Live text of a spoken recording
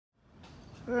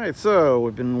Alright, so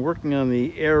we've been working on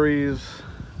the Aries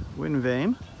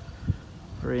Windvane.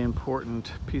 Very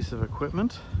important piece of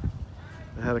equipment.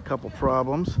 It had a couple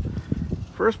problems.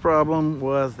 First problem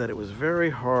was that it was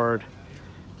very hard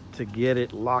to get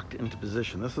it locked into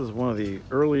position. This is one of the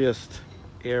earliest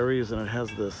Aries, and it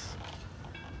has this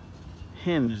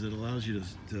hinge that allows you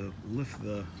to lift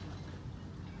the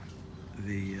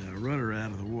rudder out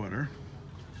of the water.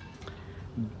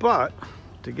 But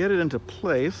to get it into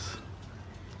place,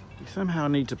 you somehow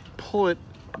need to pull it,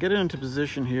 get it into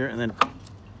position here, and then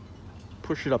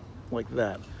push it up like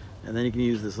that. And then you can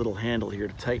use this little handle here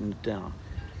to tighten it down.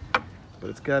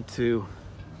 But it's got a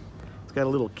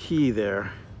little key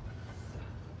there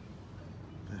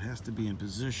that has to be in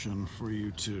position for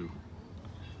it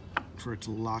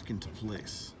to lock into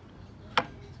place.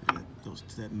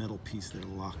 That metal piece there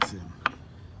locks in.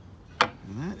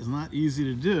 And that is not easy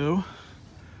to do,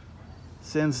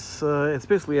 since it's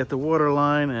basically at the water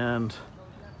line, and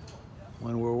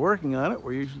when we're working on it,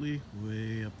 we're usually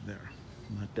way up there,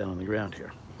 not down on the ground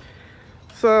here.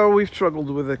 So we've struggled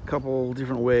with a couple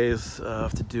different ways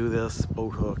to do this,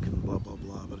 boat hook and blah, blah,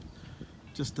 blah, but it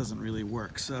just doesn't really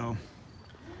work. So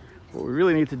what we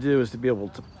really need to do is to be able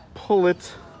to pull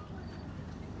it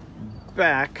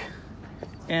back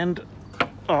and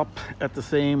up at the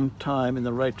same time in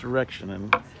the right direction.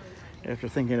 And after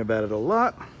thinking about it a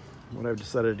lot, what I've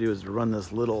decided to do is to run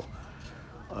this little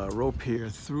rope here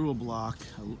through a block,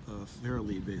 a ferro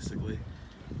lead basically,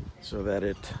 so that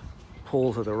it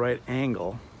pulls at the right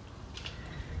angle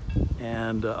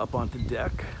and up onto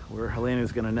deck, where Helena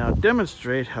is going to now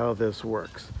demonstrate how this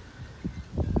works.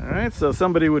 All right, so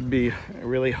somebody would be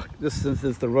really,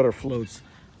 since the rudder floats,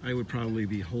 I would probably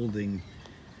be holding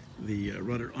the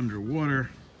rudder underwater.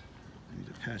 I need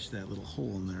to patch that little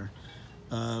hole in there.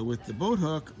 With the boat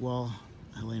hook, well,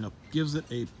 Helena gives it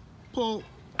a pull,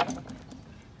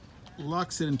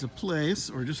 locks it into place,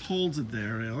 or just holds it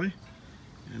there, really.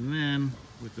 And then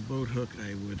with the boat hook,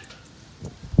 I would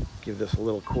give this a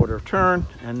little quarter turn,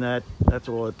 and that's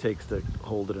all it takes to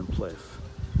hold it in place.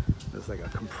 There's like a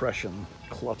compression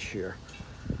clutch here,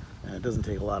 and it doesn't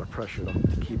take a lot of pressure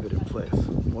to keep it in place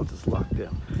once it's locked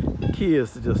in. The key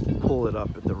is to just pull it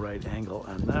up at the right angle,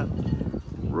 and that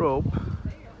rope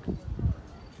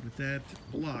with that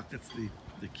block, that's the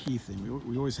key thing.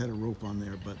 We always had a rope on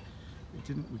there, but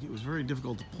it was very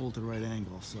difficult to pull at the right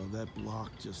angle, so that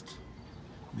block just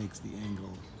makes the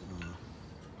angle the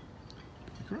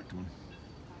correct one.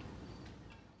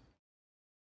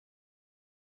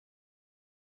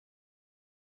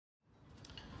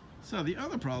 So the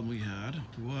other problem we had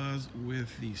was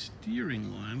with the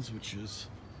steering lines, which is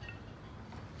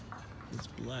this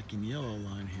black and yellow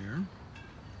line here.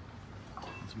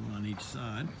 There's one on each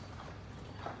side.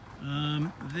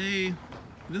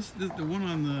 The one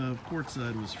on the port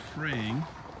side was fraying,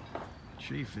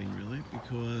 chafing really,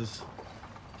 because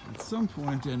at some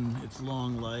point in its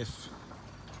long life,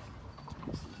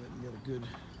 let's see if I can get a good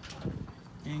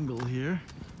angle here,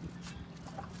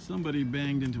 somebody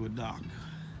banged into a dock.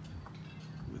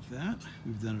 With that,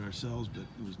 we've done it ourselves, but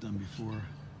it was done before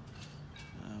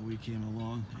we came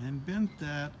along, and bent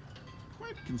that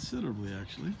quite considerably,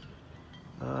 actually,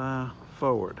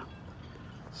 forward.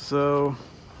 So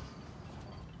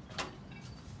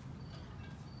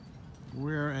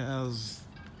whereas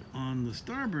on the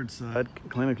starboard side,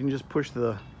 Helena, can you just push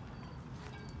the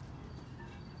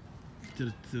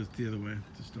other way,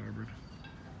 to starboard.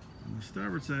 On the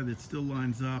starboard side, it still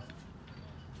lines up,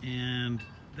 and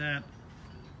that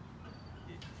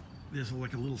there's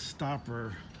like a little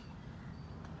stopper.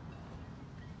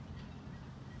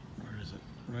 Where is it?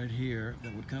 Right here,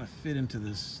 that would kind of fit into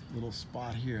this little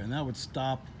spot here, and that would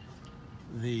stop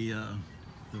the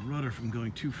rudder from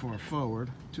going too far forward,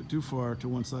 too far to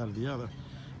one side or the other.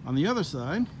 On the other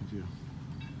side, if you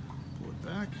pull it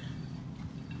back,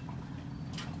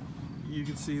 you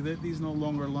can see that these no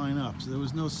longer line up, so there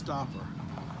was no stopper.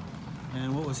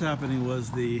 And what was happening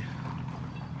was the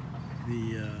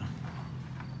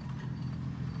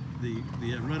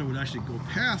rudder would actually go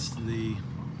past where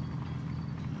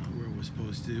it was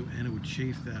supposed to, and it would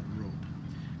chafe that rope.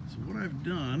 So what I've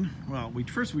done, well,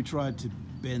 first we tried to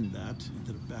bend that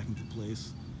back into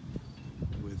place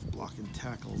with block and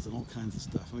tackles and all kinds of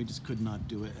stuff, and we just could not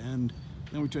do it. And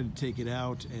then we tried to take it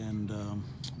out and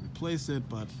replace it,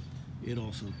 but it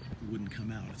also wouldn't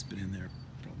come out. It's been in there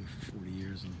probably for 40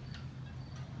 years, and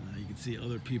you can see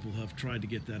other people have tried to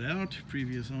get that out,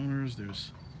 previous owners.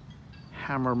 There's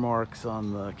hammer marks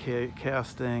on the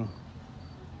casting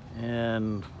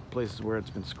and places where it's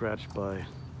been scratched by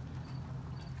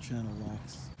channel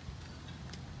locks.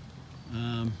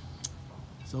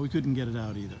 So we couldn't get it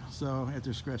out either. So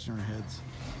after scratching our heads,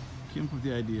 came up with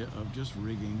the idea of just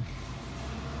rigging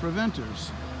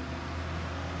preventers.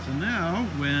 So now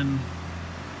when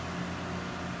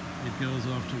it goes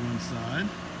off to one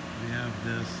side, we have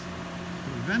this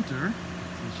preventer,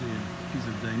 essentially a piece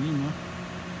of dynamo,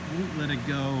 won't let it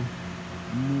go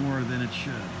more than it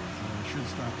should. So it should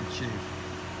stop the chafe.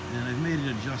 And I've made it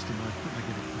adjustable. I've put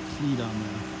like a cleat on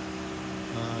there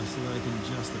so that I can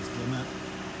adjust this.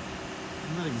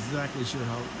 I'm not exactly sure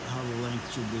how the length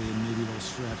should be, and maybe it'll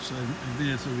stretch. So I've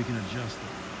made it so we can adjust it.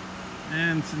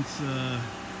 And since I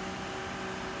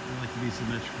like to be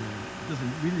symmetrical,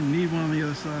 we didn't need one on the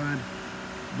other side,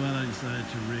 but I decided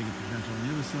to rig a preventer on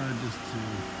the other side just to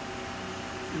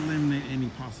eliminate any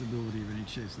possibility of any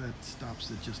chase. That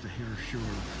stops it just a hair short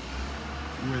of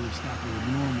where the stopper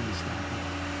would normally stop it.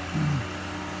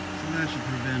 So that should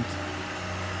prevent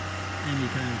any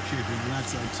kind of chafing on that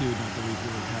side too, not that we've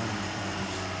really had any problems.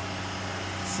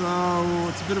 So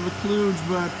it's a bit of a kludge,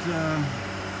 but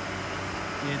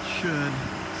it should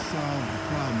solve the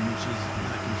problem, which is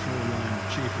that control line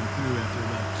chafing through after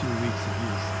about 2 weeks of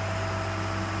use.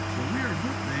 So we are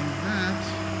hoping that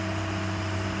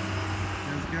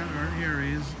has got our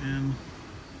Aries in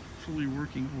fully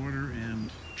working order, and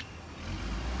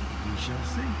we shall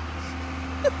see.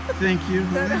 Thank you,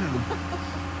 Helena.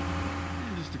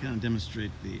 And just to kind of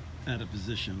demonstrate the out of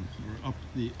position, or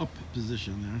the up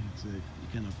position there. So you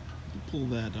kind of pull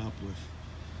that up with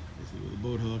basically with a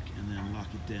boat hook and then lock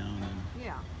it down, and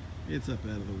yeah, it's up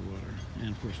out of the water. And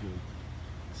of course we'll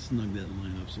snug that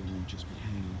line up so it won't just be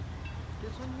hanging.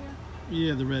 This one here?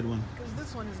 Yeah, the red one. Because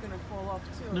this one is going to fall off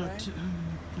too, No, right?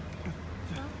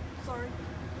 Oh, sorry.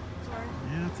 Sorry.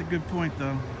 Yeah, that's a good point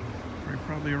though. You're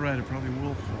probably right, it probably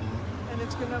will fall off. And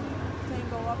it's going to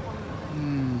tangle up on the...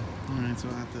 Alright, so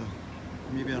I'll have to,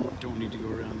 maybe I don't need to go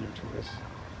around there twice.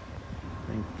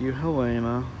 Thank you,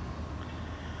 Helena.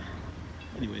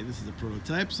 Anyway, this is a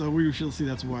prototype, so we shall see.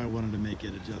 That's why I wanted to make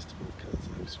it adjustable, because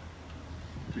I was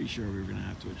pretty sure we were going to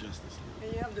have to adjust this a little.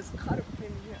 And you have this cutter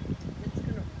pin here. It's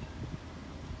going to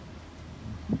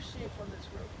shape on this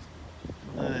rope.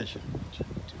 I shouldn't too.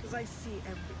 Because I see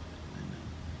everything. I know.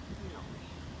 You know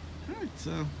me. Alright,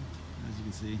 so as you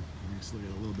can see, we still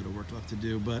got a little bit of work left to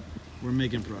do, but we're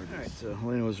making progress. Alright, so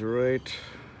Helena was right,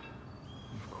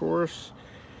 of course.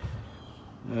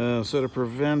 So to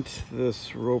prevent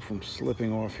this rope from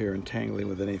slipping off here and tangling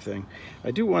with anything, I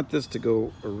do want this to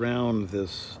go around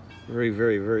this very,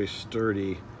 very, very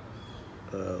sturdy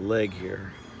leg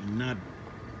here and not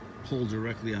pull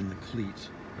directly on the cleat.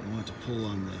 I want it to pull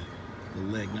on the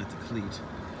leg, not the cleat.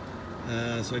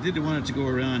 So I did want it to go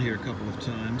around here a couple of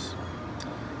times.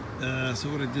 So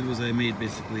what I did was I made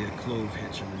basically a clove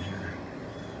hitch on here.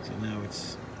 So now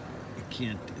it's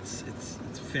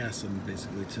fastened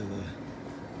basically to the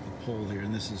pole here,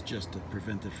 and this is just to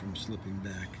prevent it from slipping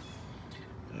back.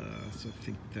 So I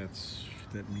think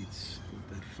that meets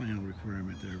that final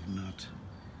requirement there of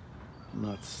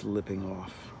not slipping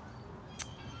off.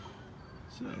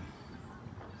 So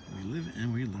we live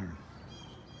and we learn.